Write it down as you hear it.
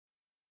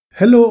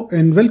Hello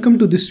and welcome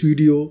to this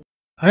video.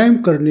 I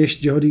am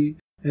Karnesh Johri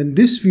and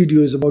this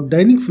video is about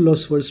dining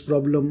philosophers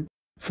problem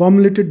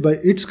formulated by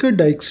Itzker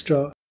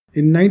Dijkstra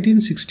in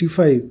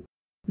 1965.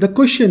 The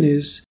question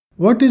is,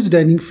 what is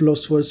dining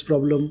philosophers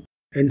problem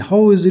and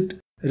how is it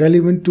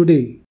relevant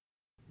today?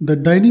 The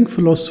dining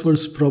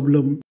philosophers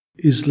problem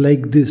is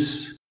like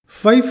this.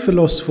 5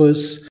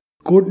 philosophers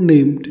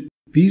codenamed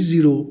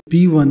P0,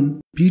 P1,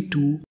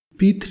 P2,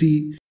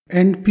 P3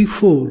 and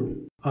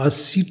P4 are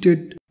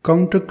seated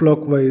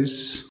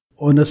counterclockwise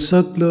on a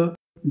circular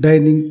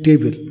dining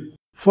table.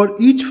 For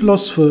each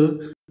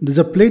philosopher, there is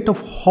a plate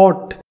of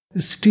hot,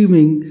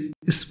 steaming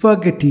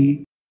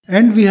spaghetti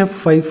and we have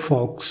 5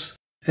 forks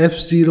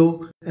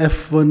F0,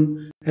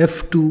 F1,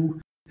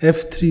 F2,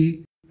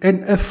 F3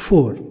 and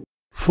F4.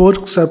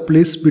 Forks are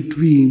placed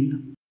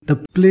between the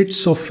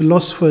plates of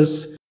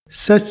philosophers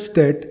such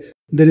that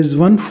there is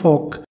one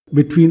fork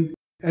between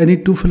any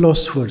 2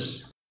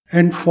 philosophers,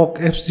 and fork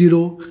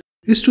F0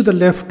 is to the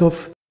left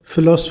of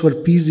philosopher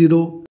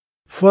P0,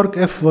 fork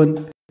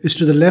F1 is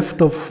to the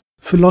left of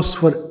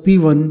philosopher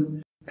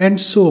P1, and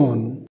so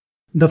on.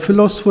 The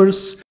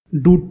philosophers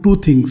do 2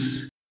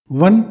 things,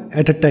 one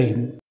at a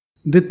time.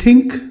 They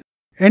think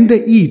and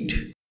they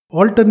eat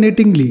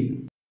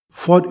alternatingly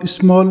for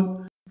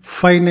small,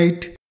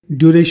 finite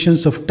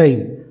durations of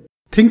time.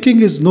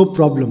 Thinking is no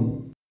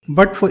problem,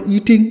 but for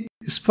eating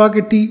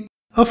spaghetti,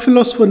 a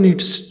philosopher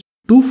needs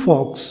 2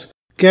 forks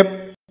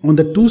kept on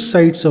the 2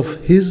 sides of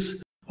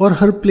his or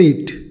her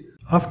plate.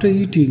 After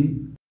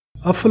eating,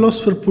 a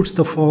philosopher puts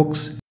the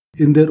forks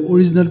in their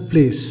original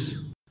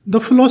place. The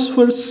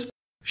philosophers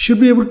should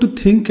be able to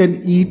think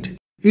and eat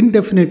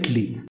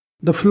indefinitely.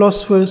 The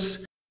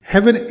philosophers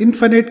have an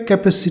infinite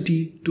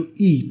capacity to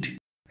eat,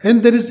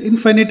 and there is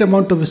infinite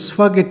amount of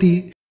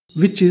spaghetti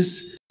which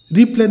is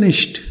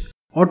replenished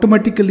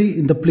automatically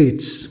in the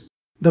plates.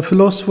 The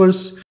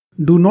philosophers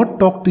do not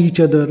talk to each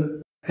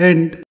other,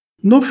 and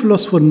no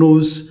philosopher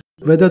knows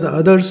whether the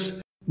others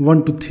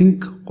want to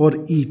think or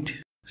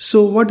eat.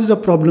 So what is the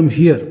problem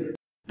here?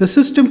 The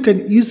system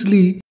can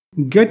easily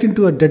get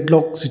into a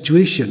deadlock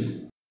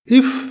situation.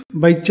 If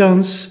by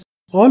chance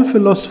all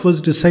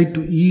philosophers decide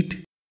to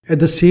eat at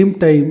the same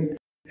time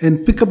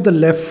and pick up the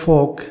left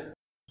fork,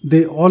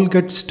 they all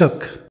get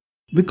stuck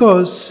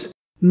because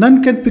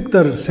none can pick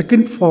the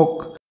second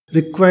fork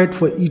required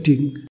for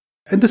eating,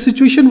 and the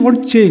situation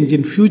won't change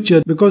in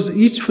future because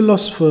each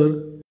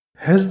philosopher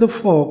has the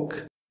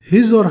fork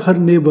his or her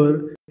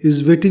neighbor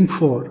is waiting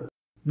for.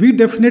 We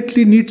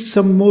definitely need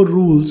some more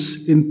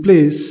rules in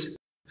place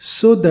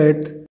so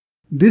that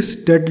this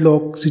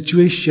deadlock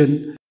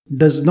situation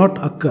does not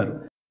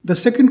occur. The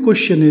second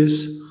question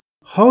is,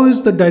 how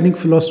is the dining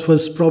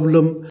philosophers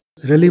problem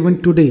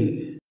relevant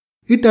today?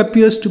 It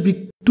appears to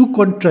be too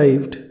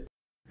contrived.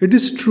 It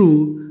is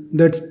true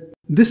that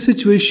this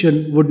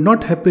situation would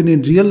not happen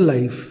in real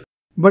life,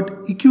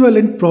 but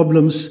equivalent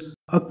problems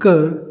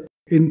occur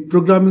in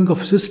programming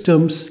of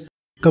systems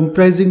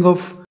comprising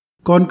of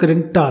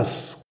concurrent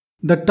tasks.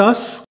 The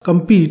tasks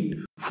compete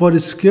for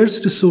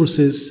scarce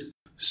resources,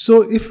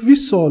 so if we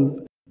solve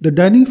the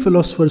dining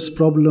philosophers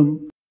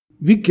problem,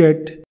 we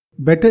get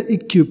better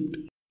equipped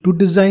to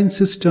design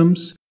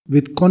systems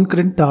with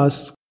concurrent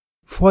tasks,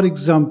 for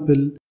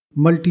example,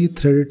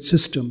 multi-threaded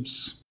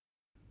systems.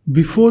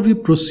 Before we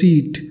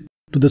proceed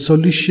to the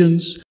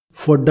solutions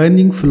for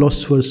dining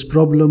philosophers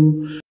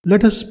problem,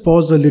 let us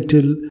pause a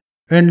little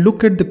and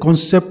look at the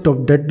concept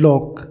of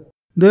deadlock.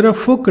 There are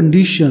 4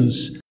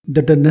 conditions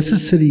that are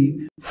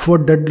necessary for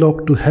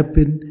deadlock to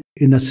happen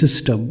in a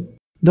system.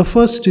 The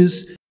first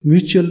is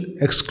mutual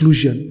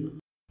exclusion.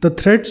 The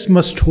threads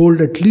must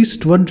hold at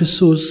least one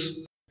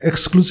resource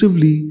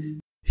exclusively.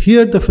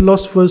 Here the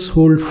philosophers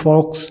hold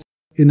forks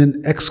in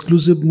an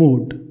exclusive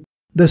mode.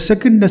 The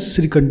second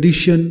necessary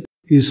condition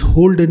is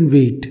hold and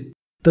wait.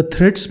 The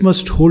threads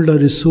must hold a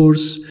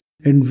resource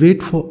and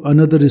wait for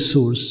another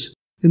resource.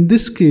 In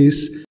this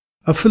case,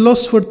 a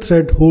philosopher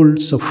thread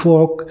holds a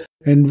fork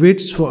and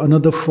waits for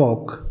another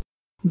fork.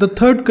 The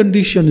third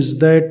condition is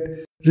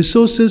that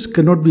resources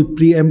cannot be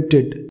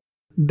preempted.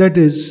 That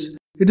is,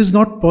 it is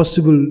not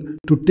possible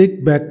to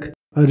take back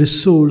a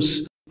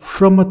resource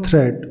from a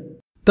thread.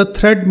 The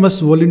thread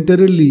must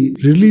voluntarily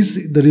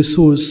release the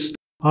resource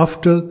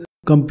after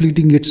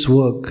completing its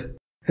work.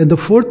 And the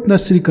fourth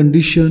necessary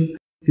condition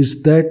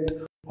is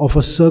that of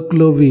a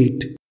circular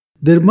wait.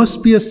 There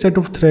must be a set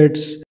of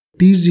threads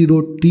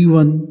T0,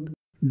 T1,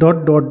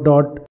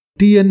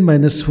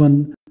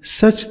 Tn-1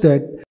 such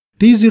that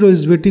T0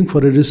 is waiting for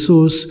a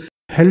resource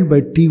held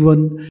by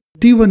T1,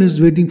 T1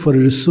 is waiting for a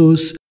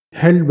resource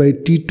held by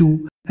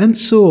T2 and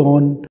so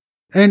on,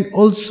 and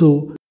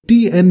also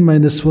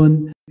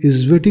Tn-1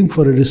 is waiting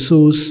for a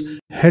resource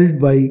held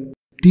by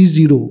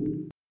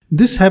T0.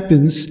 This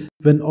happens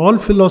when all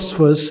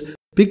philosophers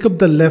pick up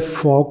the left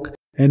fork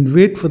and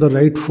wait for the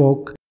right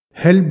fork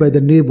held by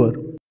the neighbor.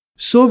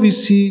 So we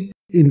see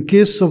in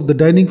case of the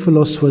dining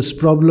philosophers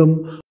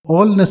problem,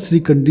 all necessary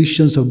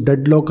conditions of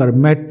deadlock are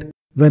met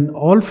when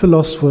all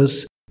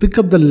philosophers pick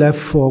up the left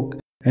fork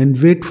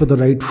and wait for the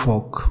right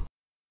fork.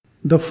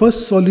 The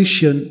first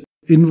solution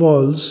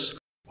involves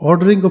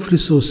ordering of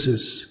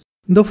resources.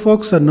 The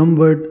forks are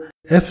numbered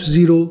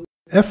F0,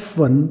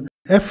 F1,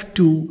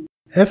 F2,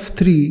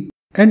 F3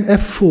 and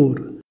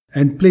F4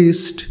 and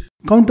placed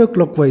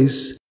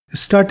counterclockwise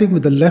starting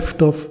with the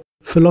left of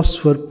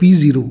philosopher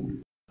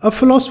P0. A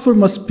philosopher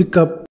must pick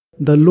up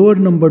the lower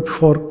numbered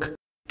fork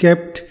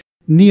kept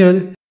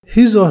near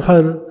his or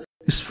her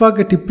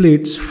spaghetti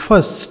plates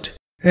first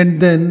and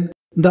then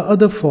the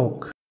other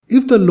fork.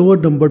 If the lower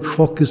numbered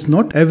fork is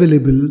not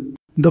available,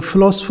 the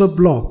philosopher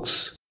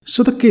blocks.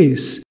 So the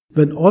case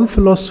when all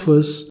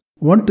philosophers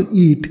want to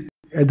eat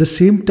at the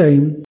same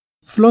time,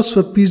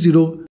 philosopher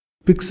P0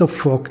 picks up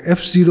fork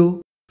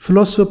F0,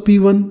 philosopher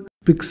P1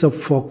 picks up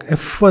fork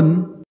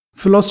F1,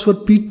 philosopher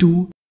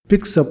P2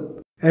 picks up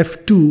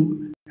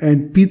F2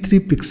 and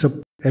P3 picks up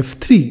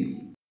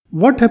F3.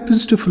 What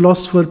happens to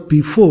philosopher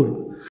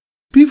P4?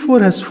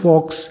 P4 has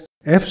forks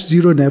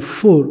F0 and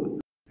F4,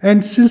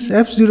 and since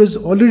F0 is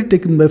already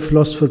taken by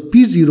philosopher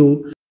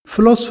P0,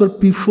 philosopher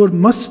P4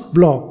 must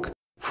block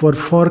for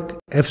fork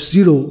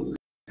F0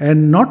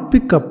 and not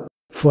pick up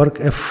fork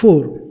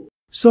F4.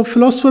 So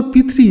philosopher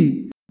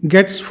P3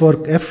 gets fork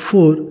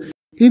F4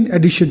 in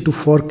addition to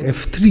fork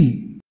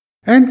F3,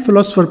 and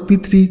philosopher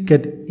P3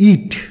 can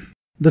eat.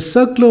 The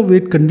circular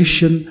weight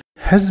condition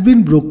has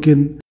been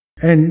broken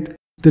and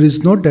there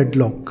is no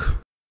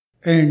deadlock.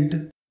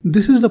 And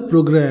this is the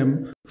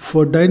program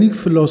for dining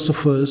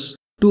philosophers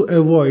to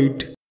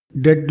avoid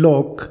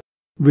deadlock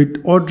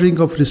with ordering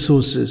of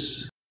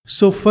resources.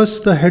 So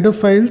first the header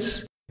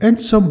files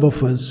and some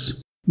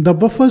buffers. The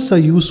buffers are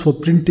used for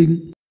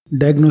printing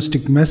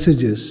diagnostic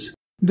messages.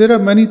 There are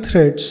many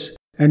threads,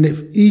 and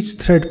if each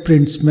thread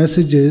prints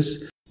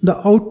messages,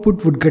 the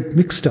output would get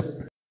mixed up.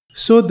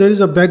 So there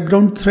is a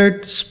background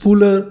thread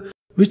spooler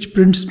which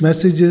prints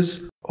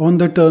messages on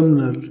the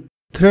terminal.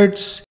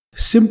 Threads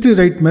simply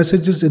write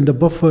messages in the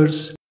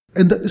buffers,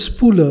 and the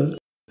spooler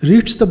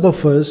reads the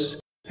buffers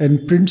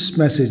and prints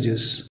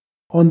messages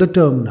on the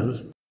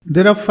terminal.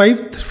 There are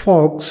 5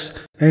 forks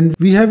and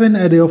we have an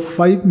array of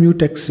 5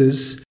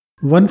 mutexes,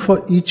 one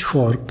for each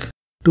fork.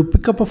 To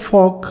pick up a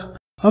fork,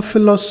 a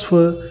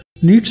philosopher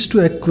needs to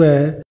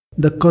acquire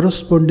the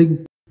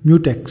corresponding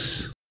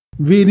mutex.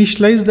 We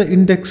initialize the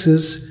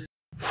indexes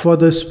for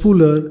the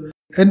spooler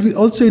and we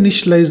also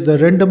initialize the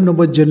random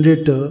number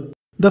generator.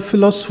 The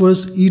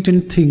philosophers eat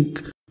and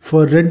think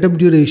for random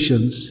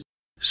durations,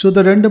 so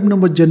the random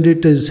number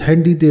generator is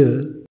handy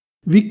there.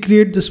 We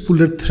create the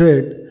spooler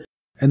thread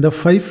and the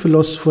 5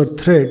 philosopher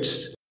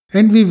threads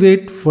and we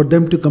wait for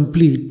them to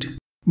complete.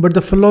 But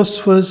the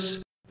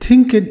philosophers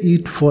think and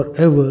eat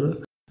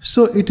forever,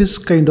 so it is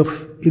kind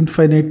of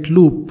infinite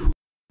loop.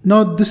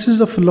 Now this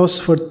is a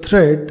philosopher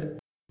thread.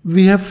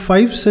 We have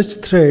 5 such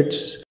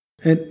threads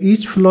and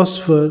each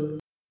philosopher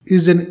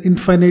is an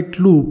infinite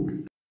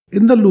loop.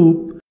 In the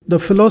loop, the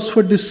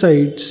philosopher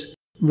decides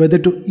whether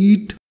to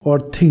eat or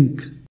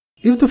think.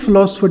 If the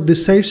philosopher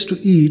decides to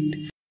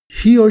eat,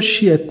 he or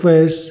she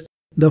acquires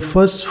the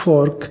first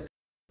fork,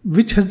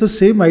 which has the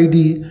same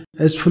ID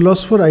as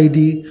philosopher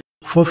ID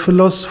for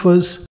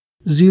philosophers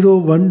 0,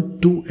 1,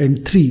 2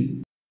 and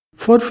 3.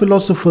 For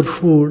philosopher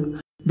 4,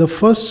 the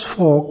first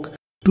fork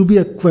to be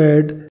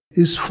acquired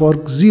is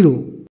fork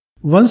 0.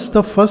 Once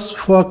the first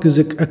fork is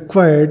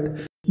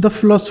acquired, the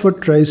philosopher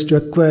tries to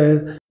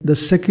acquire the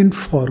second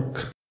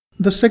fork.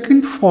 The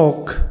second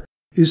fork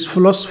is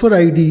philosopher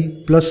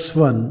ID plus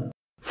 1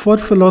 for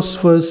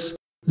philosophers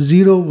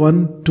 0,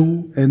 1,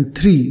 2 and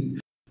 3.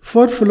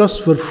 For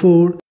philosopher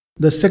 4,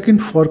 the second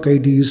fork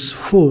ID is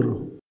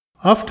 4.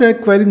 After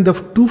acquiring the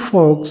 2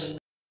 forks,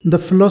 the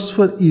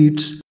philosopher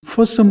eats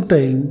for some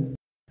time,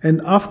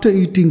 and after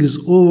eating is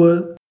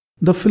over,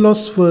 the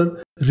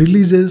philosopher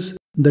releases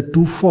the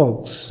 2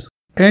 forks.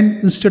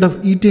 And instead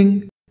of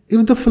eating,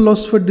 if the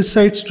philosopher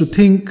decides to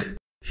think,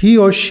 he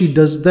or she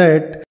does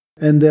that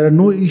and there are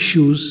no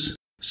issues.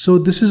 So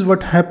this is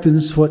what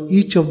happens for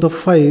each of the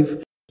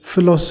 5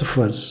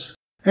 philosophers.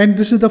 And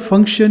this is the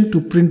function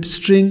to print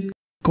string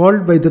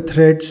called by the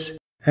threads,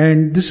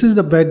 and this is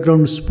the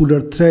background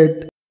spooler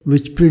thread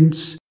which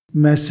prints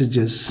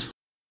messages.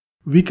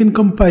 We can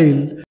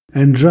compile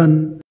and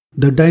run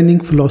the dining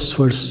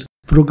philosophers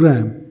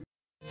program.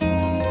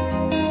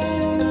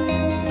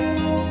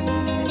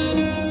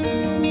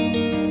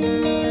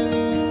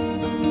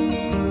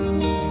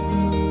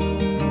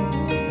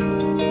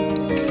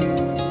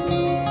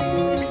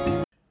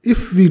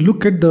 If we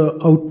look at the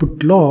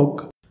output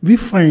log, we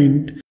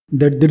find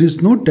that there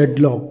is no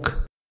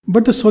deadlock,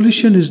 but the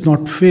solution is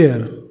not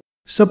fair.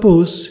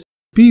 Suppose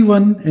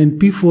P1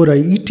 and P4 are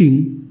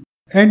eating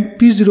and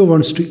P0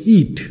 wants to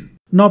eat.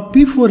 Now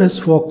P4 has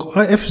fork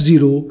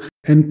F0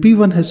 and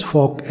P1 has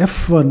fork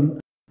F1,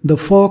 the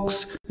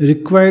forks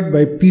required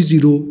by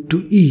P0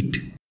 to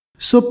eat.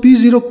 So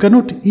P0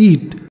 cannot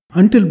eat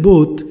until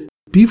both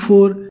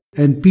P4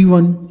 and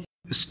P1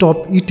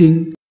 stop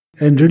eating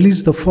and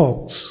release the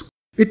forks.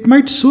 It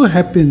might so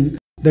happen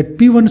that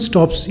P1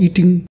 stops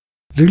eating,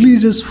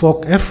 releases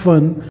fork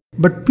F1,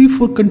 but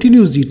P4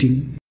 continues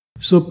eating.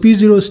 So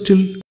P0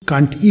 still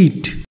can't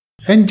eat.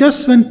 And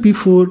just when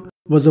P4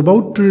 was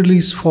about to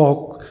release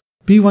fork,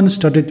 P1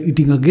 started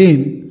eating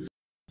again.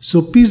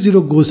 So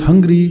P0 goes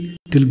hungry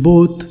till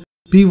both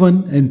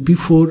P1 and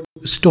P4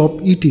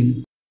 stop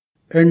eating.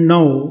 And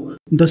now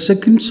the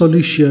second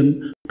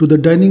solution to the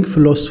dining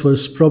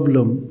philosopher's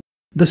problem.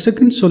 The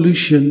second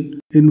solution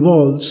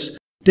involves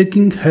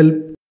taking help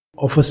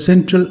of a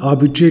central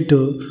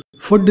arbitrator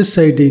for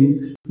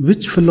deciding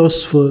which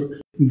philosopher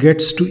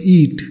gets to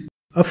eat.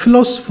 A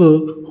philosopher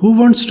who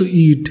wants to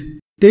eat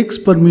takes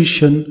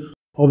permission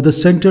of the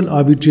central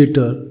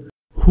arbitrator,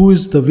 who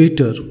is the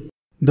waiter.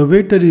 The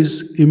waiter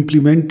is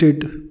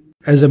implemented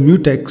as a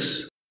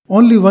mutex.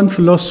 Only one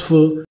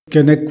philosopher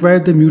can acquire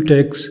the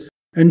mutex,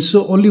 and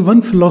so only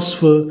one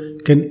philosopher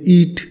can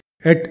eat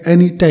at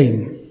any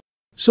time.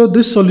 So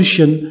this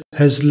solution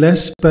has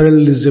less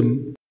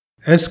parallelism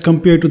as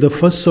compared to the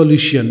first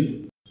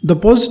solution. The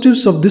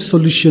positives of this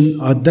solution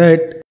are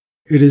that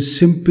it is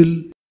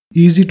simple,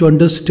 easy to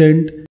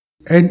understand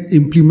and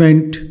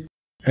implement,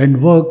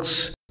 and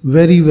works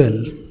very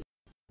well.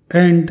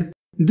 And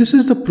this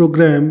is the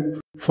program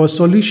for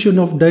solution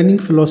of dining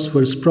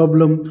philosopher's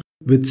problem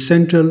with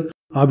central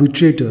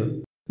arbitrator.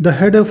 The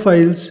header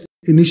files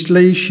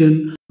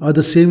initialization are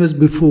the same as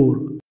before.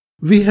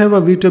 We have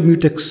a waiter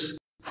mutex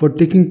for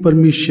taking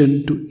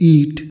permission to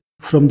eat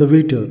from the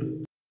waiter.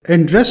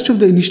 And rest of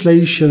the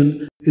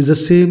initialization is the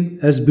same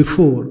as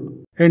before.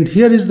 And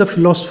here is the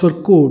philosopher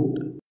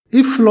code.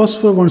 If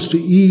philosopher wants to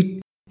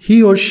eat,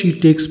 he or she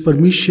takes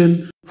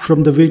permission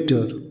from the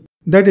waiter.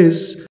 That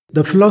is,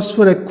 the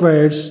philosopher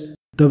acquires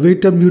the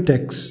waiter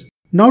mutex.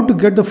 Now to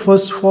get the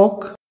first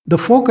fork, the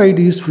fork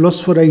ID is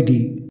philosopher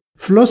ID.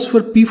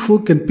 Philosopher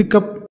P4 can pick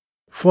up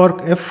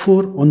fork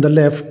F4 on the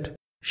left.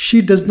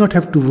 She does not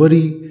have to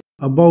worry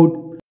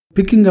about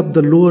picking up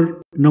the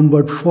lower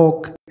numbered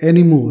fork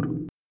anymore.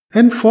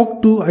 And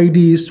fork 2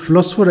 ID is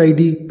philosopher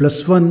ID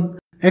plus 1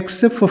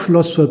 except for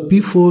philosopher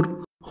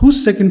P4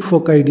 whose second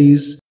fork ID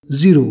is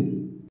 0.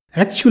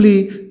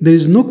 Actually, there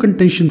is no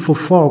contention for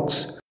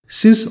forks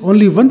since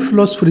only one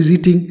philosopher is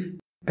eating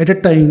at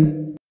a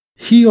time.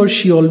 He or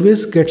she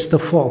always gets the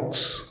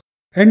forks.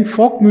 And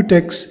fork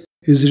mutex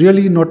is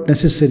really not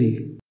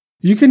necessary.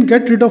 You can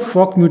get rid of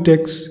fork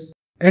mutex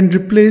and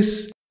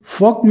replace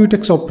fork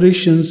mutex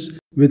operations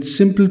with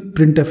simple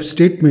printf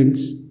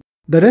statements.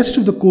 The rest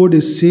of the code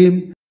is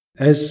same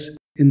as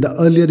in the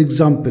earlier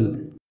example.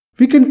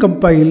 We can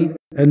compile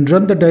and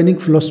run the dining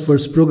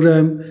philosopher's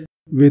program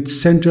with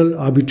central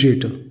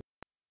arbitrator.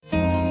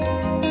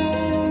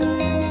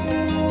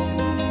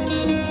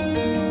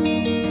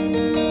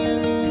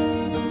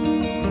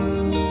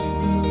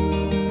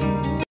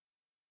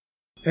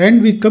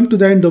 And we come to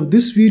the end of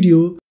this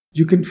video.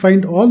 You can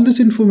find all this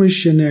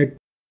information at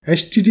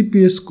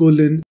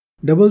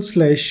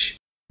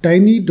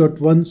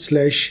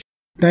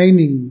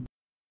https://tiny.1/tining.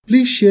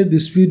 Please share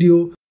this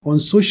video on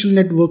social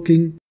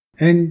networking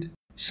and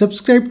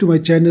subscribe to my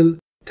channel.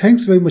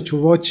 Thanks very much for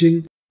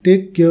watching.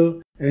 Take care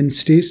and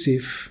stay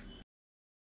safe.